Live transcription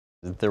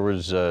There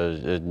was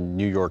a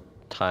New York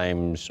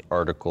Times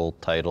article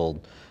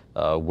titled,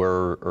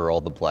 Where Are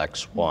All the Black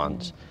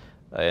Swans?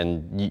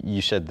 And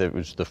you said that it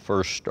was the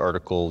first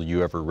article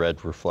you ever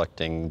read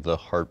reflecting the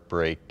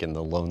heartbreak and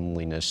the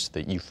loneliness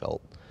that you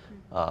felt.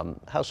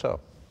 How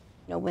so?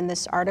 You know, when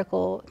this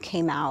article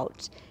came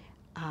out,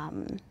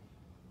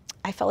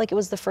 I felt like it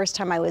was the first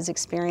time I was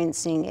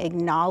experiencing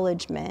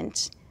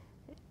acknowledgement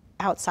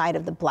outside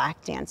of the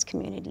Black dance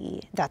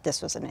community that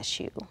this was an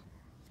issue.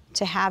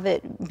 To have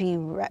it be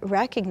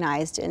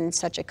recognized in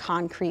such a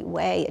concrete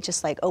way, it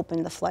just like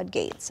opened the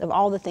floodgates of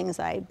all the things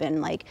that I've been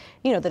like,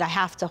 you know, that I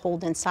have to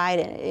hold inside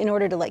in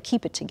order to like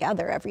keep it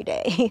together every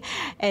day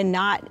and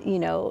not, you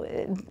know,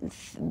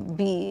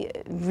 be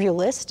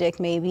realistic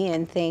maybe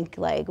and think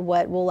like,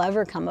 what will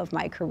ever come of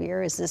my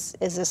career? Is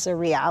this a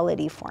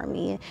reality for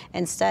me?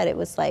 Instead, it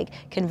was like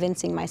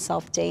convincing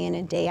myself day in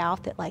and day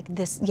out that like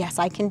this, yes,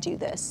 I can do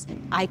this.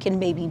 I can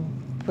maybe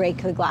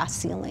break the glass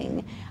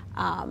ceiling.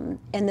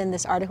 And then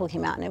this article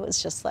came out and it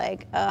was just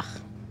like, ugh,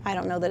 I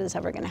don't know that it's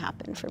ever gonna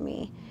happen for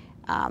me.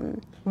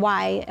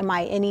 Why am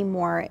I any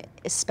more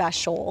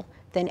special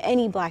than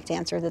any Black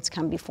dancer that's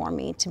come before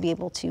me to be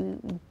able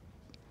to,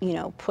 you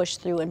know, push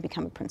through and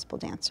become a principal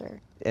dancer?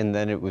 And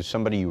then it was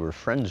somebody you were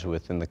friends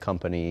with in the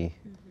company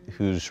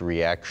whose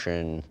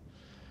reaction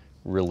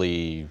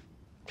really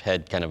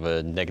had kind of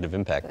a negative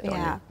impact on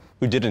you,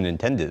 who didn't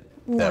intend it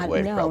that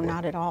way, no, probably.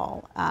 not at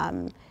all.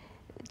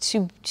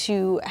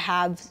 To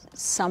have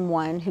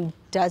someone who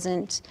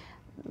doesn't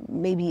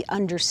maybe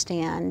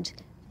understand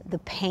the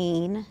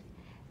pain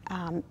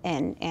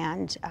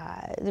and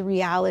the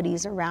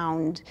realities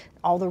around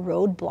all the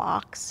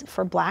roadblocks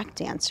for Black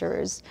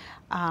dancers,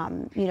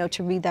 you know,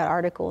 to read that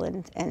article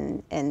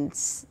and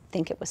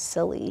think it was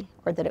silly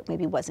or that it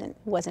maybe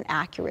wasn't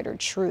accurate or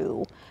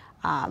true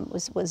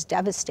was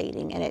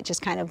devastating, and it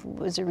just kind of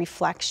was a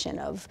reflection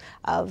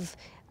of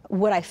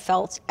what I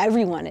felt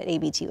everyone at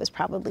ABT was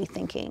probably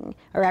thinking,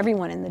 or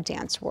everyone in the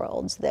dance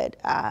world, that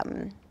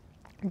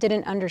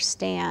didn't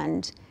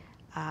understand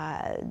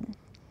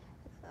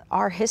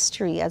our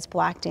history as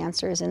Black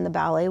dancers in the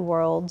ballet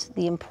world,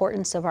 the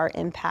importance of our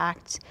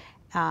impact,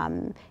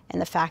 and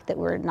the fact that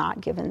we're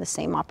not given the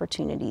same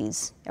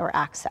opportunities or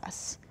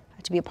access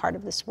to be a part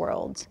of this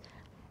world.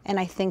 And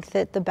I think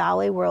that the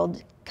ballet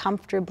world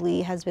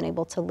comfortably has been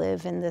able to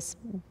live in this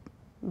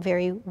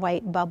very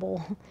white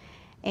bubble,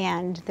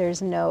 and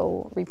there's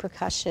no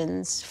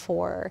repercussions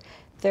for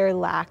their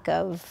lack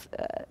of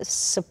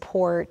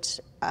support,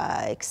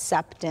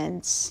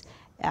 acceptance,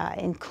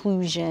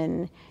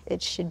 inclusion.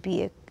 It should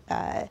be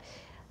a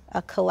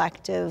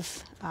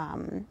collective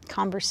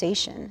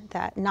conversation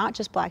that not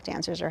just Black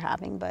dancers are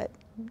having, but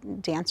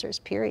dancers,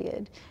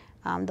 period.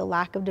 The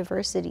lack of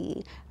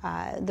diversity,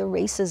 the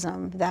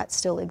racism that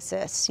still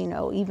exists, you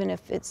know, even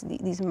if it's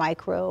these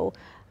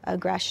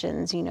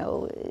microaggressions, you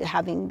know,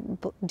 having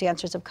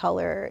dancers of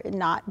color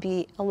not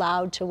be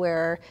allowed to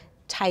wear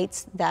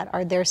tights that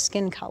are their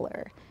skin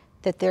color,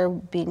 that they're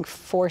being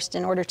forced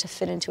in order to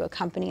fit into a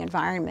company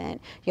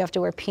environment. You have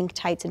to wear pink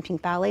tights and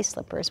pink ballet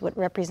slippers, what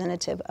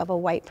representative of a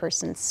white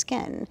person's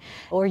skin.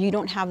 Or you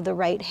don't have the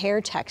right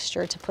hair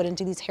texture to put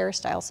into these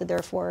hairstyles, so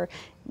therefore,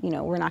 you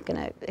know, we're not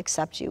gonna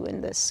accept you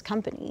in this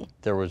company.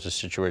 There was a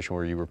situation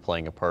where you were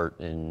playing a part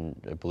in,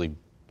 I believe,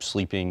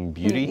 Sleeping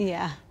Beauty.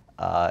 Yeah.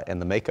 And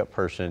the makeup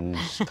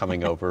person's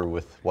coming over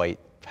with white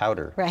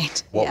powder.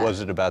 Right. What was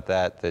it about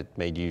that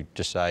made you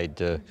decide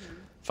to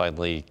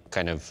finally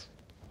kind of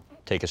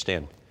take a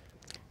stand?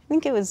 I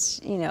think it was,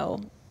 you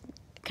know,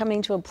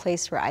 coming to a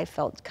place where I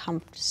felt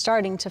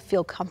starting to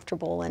feel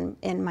comfortable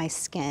in my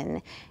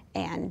skin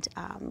and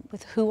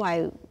with who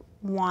I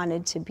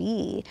wanted to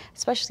be,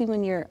 especially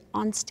when you're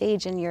on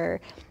stage and you're,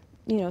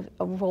 you know,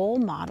 a role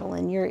model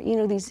and you're, you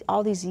know,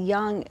 all these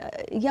young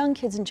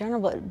kids in general,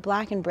 but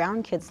Black and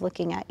brown kids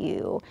looking at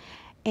you,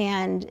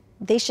 and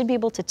they should be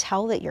able to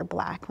tell that you're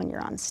Black when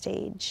you're on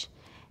stage.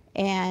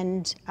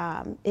 And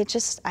I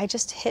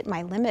just hit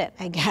my limit,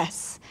 I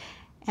guess.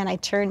 And I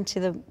turned to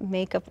the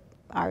makeup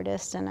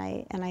artist and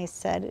I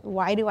said,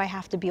 why do I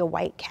have to be a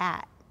white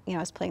cat? You know,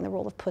 I was playing the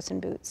role of Puss in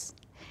Boots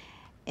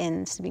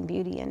in Sleeping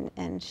Beauty,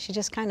 and she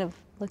just kind of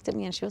looked at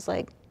me and she was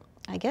like,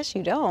 I guess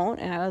you don't.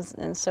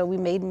 And so we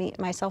made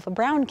myself a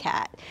brown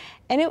cat.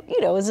 And it, you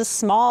know, it was a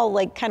small,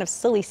 like, kind of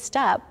silly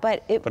step,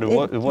 but it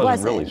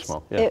wasn't really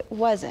small. Yeah. It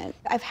wasn't.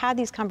 I've had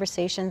these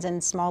conversations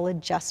and small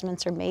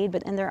adjustments are made,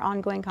 and they're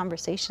ongoing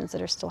conversations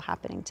that are still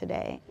happening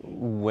today.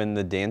 When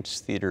the Dance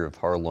Theater of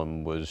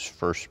Harlem was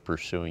first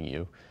pursuing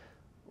you,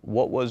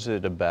 what was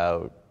it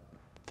about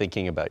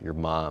thinking about your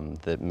mom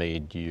that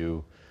made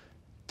you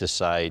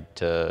decide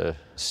to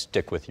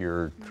stick with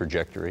your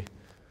trajectory?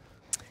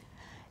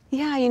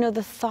 Yeah, you know,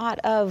 the thought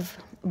of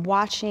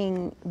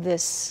watching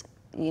this,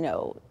 you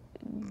know,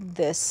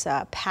 this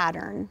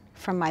pattern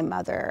from my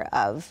mother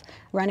of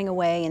running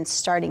away and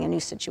starting a new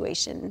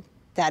situation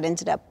that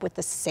ended up with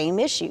the same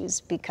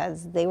issues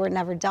because they were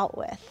never dealt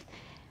with.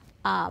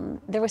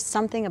 There was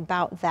something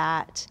about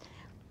that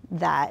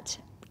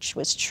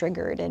was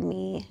triggered in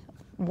me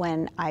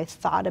when I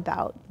thought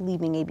about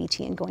leaving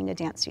ABT and going to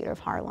Dance Theater of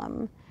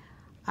Harlem.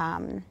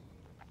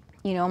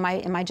 You know,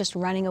 am I just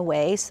running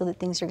away so that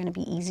things are going to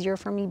be easier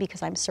for me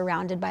because I'm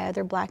surrounded by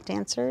other Black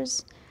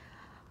dancers?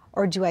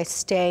 Or do I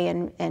stay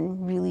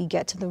and really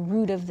get to the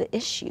root of the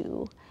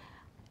issue?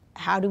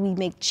 How do we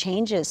make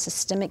changes,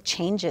 systemic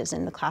changes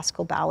in the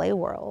classical ballet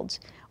world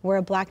where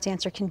a Black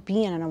dancer can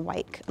be in a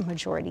white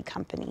majority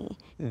company?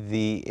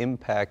 The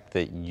impact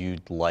that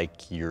you'd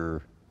like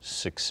your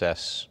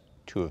success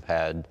to have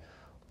had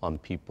on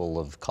people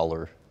of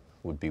color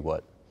would be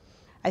what?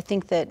 I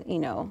think that, you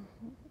know,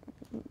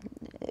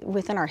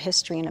 within our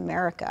history in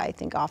America, I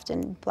think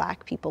often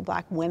Black people,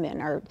 Black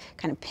women are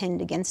kind of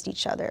pinned against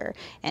each other,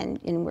 and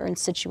we're in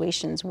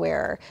situations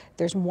where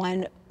there's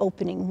one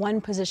opening,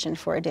 one position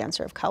for a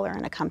dancer of color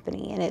in a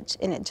company, and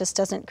it just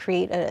doesn't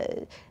create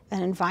an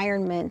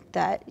environment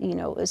that, you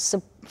know, is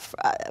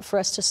for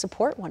us to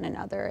support one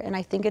another. And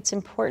I think it's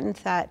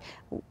important that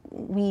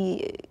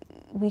we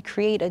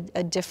create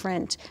a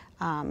different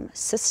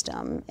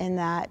system, in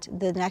that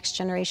the next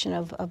generation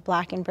of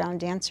Black and brown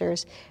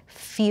dancers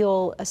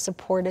feel a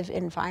supportive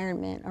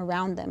environment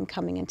around them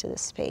coming into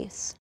this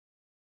space.